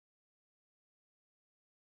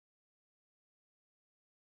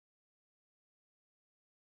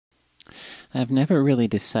I've never really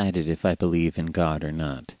decided if I believe in God or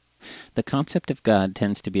not. The concept of God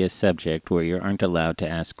tends to be a subject where you aren't allowed to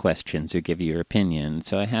ask questions or give your opinion,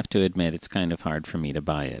 so I have to admit it's kind of hard for me to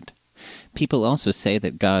buy it. People also say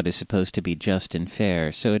that God is supposed to be just and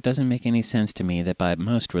fair, so it doesn't make any sense to me that by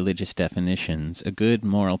most religious definitions, a good,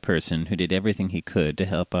 moral person who did everything he could to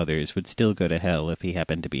help others would still go to hell if he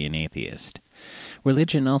happened to be an atheist.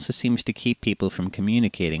 Religion also seems to keep people from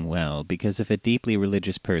communicating well, because if a deeply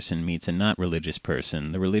religious person meets a not religious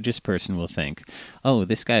person, the religious person will think, "Oh,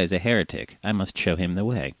 this guy is a heretic, I must show him the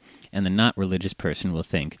way." And the not religious person will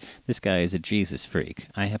think, "This guy is a Jesus freak,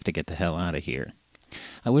 I have to get the hell out of here."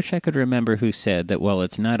 I wish I could remember who said that while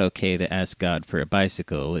it's not okay to ask God for a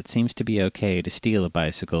bicycle, it seems to be okay to steal a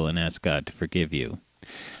bicycle and ask God to forgive you.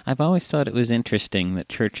 I've always thought it was interesting that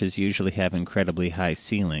churches usually have incredibly high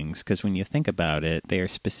ceilings, because when you think about it, they are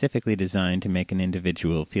specifically designed to make an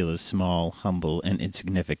individual feel as small, humble, and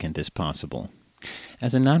insignificant as possible.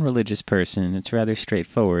 As a non-religious person, it's rather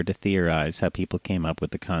straightforward to theorize how people came up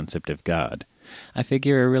with the concept of God. I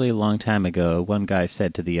figure a really long time ago, one guy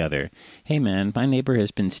said to the other, "Hey man, my neighbor has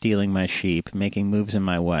been stealing my sheep, making moves on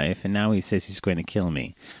my wife, and now he says he's going to kill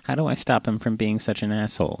me. How do I stop him from being such an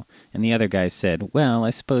asshole?" And the other guy said, "Well,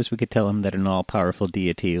 I suppose we could tell him that an all-powerful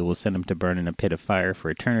deity will send him to burn in a pit of fire for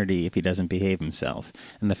eternity if he doesn't behave himself."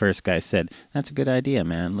 And the first guy said, "That's a good idea,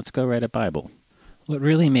 man. Let's go write a Bible." What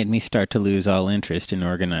really made me start to lose all interest in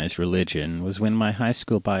organized religion was when my high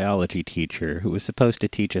school biology teacher, who was supposed to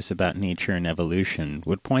teach us about nature and evolution,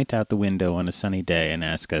 would point out the window on a sunny day and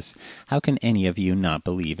ask us, "How can any of you not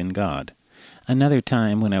believe in God?" Another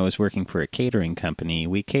time, when I was working for a catering company,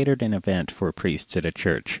 we catered an event for priests at a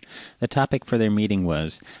church. The topic for their meeting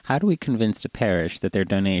was, how do we convince the parish that their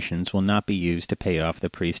donations will not be used to pay off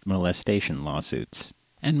the priest molestation lawsuits?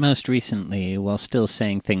 And most recently, while still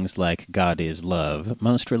saying things like God is love,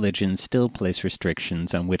 most religions still place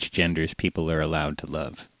restrictions on which genders people are allowed to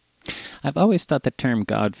love. I've always thought the term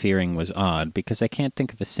God-fearing was odd because I can't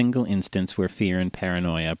think of a single instance where fear and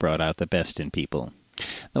paranoia brought out the best in people.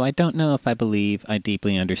 Though I don't know if I believe I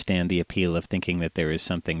deeply understand the appeal of thinking that there is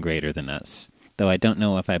something greater than us. Though I don't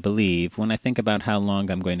know if I believe, when I think about how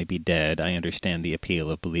long I'm going to be dead, I understand the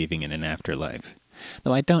appeal of believing in an afterlife.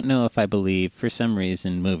 Though I don't know if I believe, for some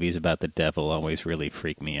reason, movies about the devil always really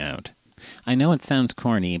freak me out. I know it sounds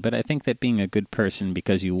corny, but I think that being a good person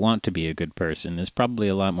because you want to be a good person is probably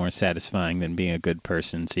a lot more satisfying than being a good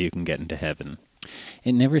person so you can get into heaven.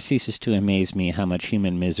 It never ceases to amaze me how much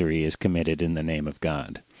human misery is committed in the name of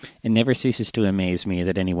God. It never ceases to amaze me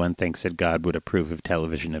that anyone thinks that God would approve of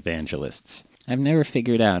television evangelists. I've never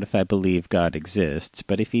figured out if I believe God exists,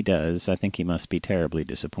 but if he does, I think he must be terribly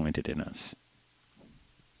disappointed in us.